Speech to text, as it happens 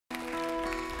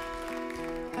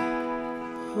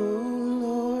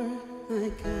Lord, my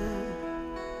God,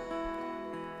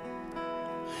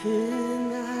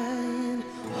 when I in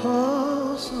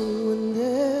wholesome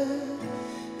wonder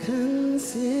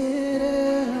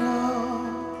consider all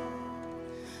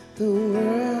the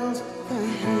world thy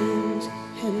hands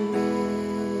have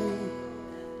made,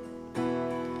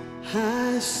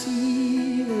 I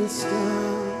see the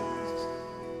stars,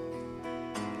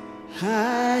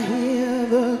 I hear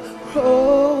the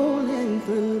rolling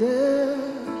thunder,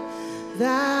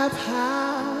 thy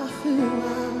power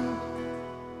throughout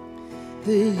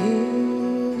the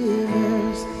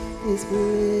universe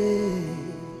displayed.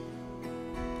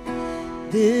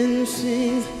 Then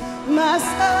sings my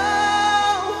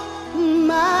soul,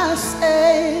 my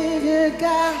Savior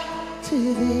God, to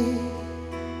thee.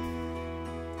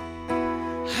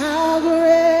 How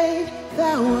great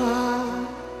thou art,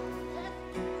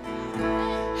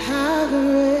 how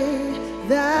great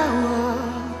thou art.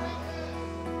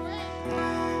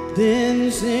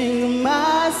 Then sing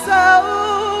my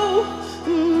soul,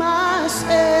 my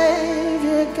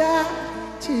Savior God,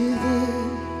 to thee.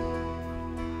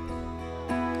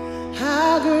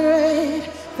 How great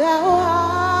thou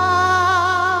art,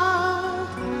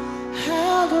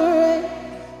 how great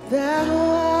thou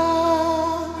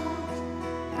art.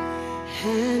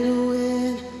 And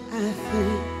when I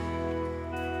think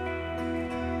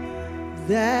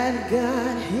that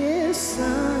God his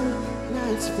Son,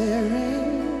 not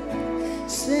sparing,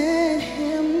 sent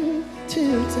him to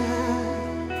die,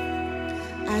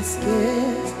 I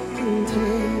scarce can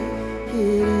take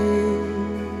it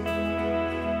in,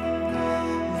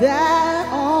 that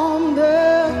on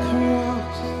the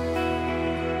cross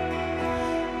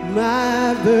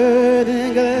my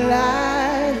burden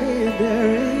gladly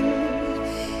bearing,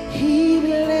 he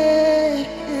bled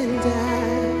and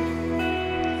died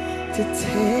to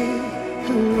take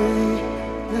away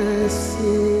my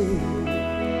sin.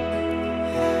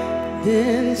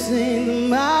 Then sing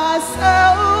my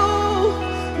soul,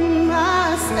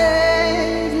 my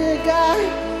Savior God,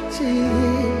 to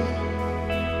thee.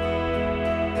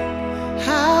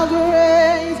 How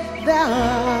great thou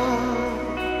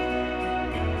art,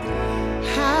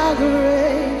 how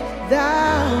great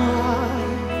thou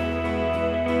art.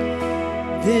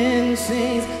 Then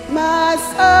sings my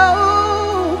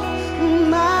soul,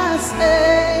 my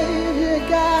Savior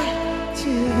God, to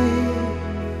thee.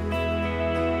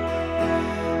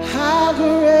 How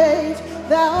great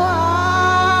thou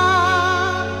art,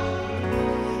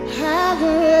 how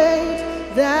great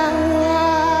thou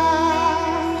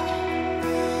art.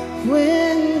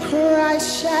 When Christ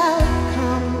shall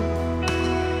come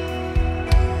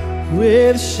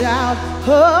with shout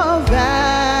of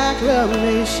acclamation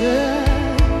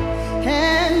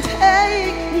and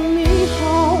take me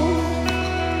home,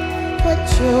 what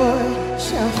joy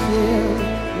shall fill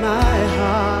my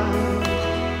heart.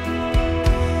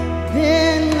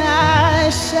 Then I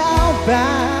shall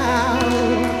bow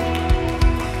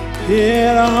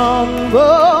in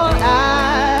humble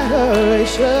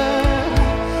adoration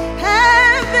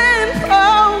and then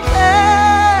proclaim,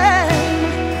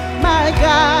 my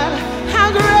God, how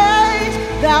great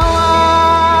thou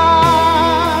art.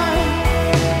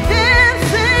 Then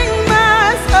sing my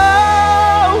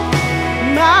soul,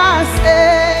 my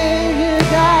Savior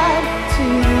God, to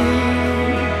thee.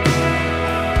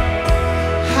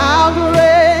 How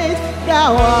great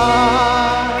thou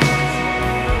art,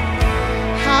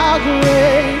 how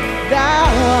great thou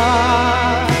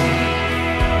art.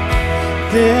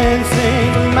 Then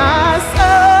sing my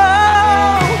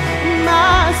soul,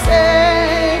 my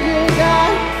Savior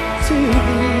God, to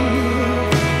thee.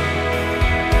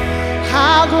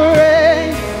 How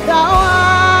great thou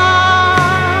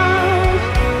art,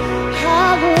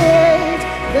 how great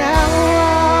thou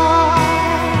art.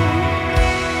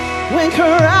 When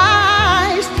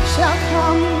Christ shall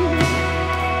come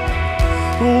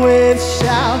with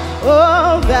shout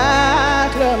of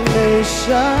acclamation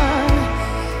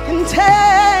and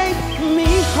take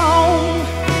me home,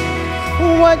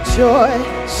 what joy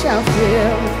shall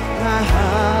fill my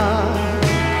heart.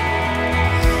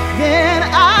 Then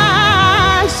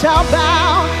I shall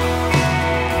bow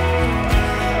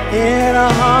in a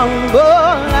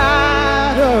humble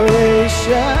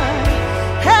adoration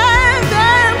and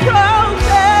then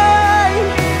proclaim,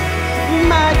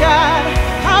 my God,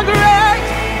 how great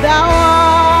thou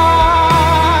art.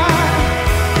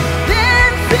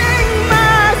 Then sing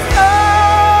my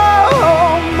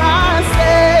soul, my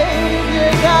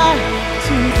Savior God,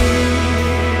 to thee.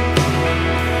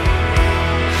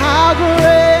 How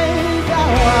great thou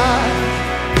art,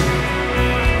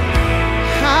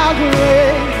 how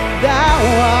great thou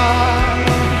art.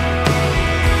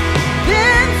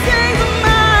 Then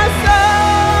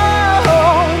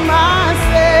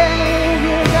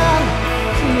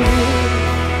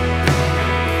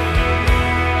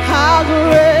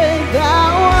how great.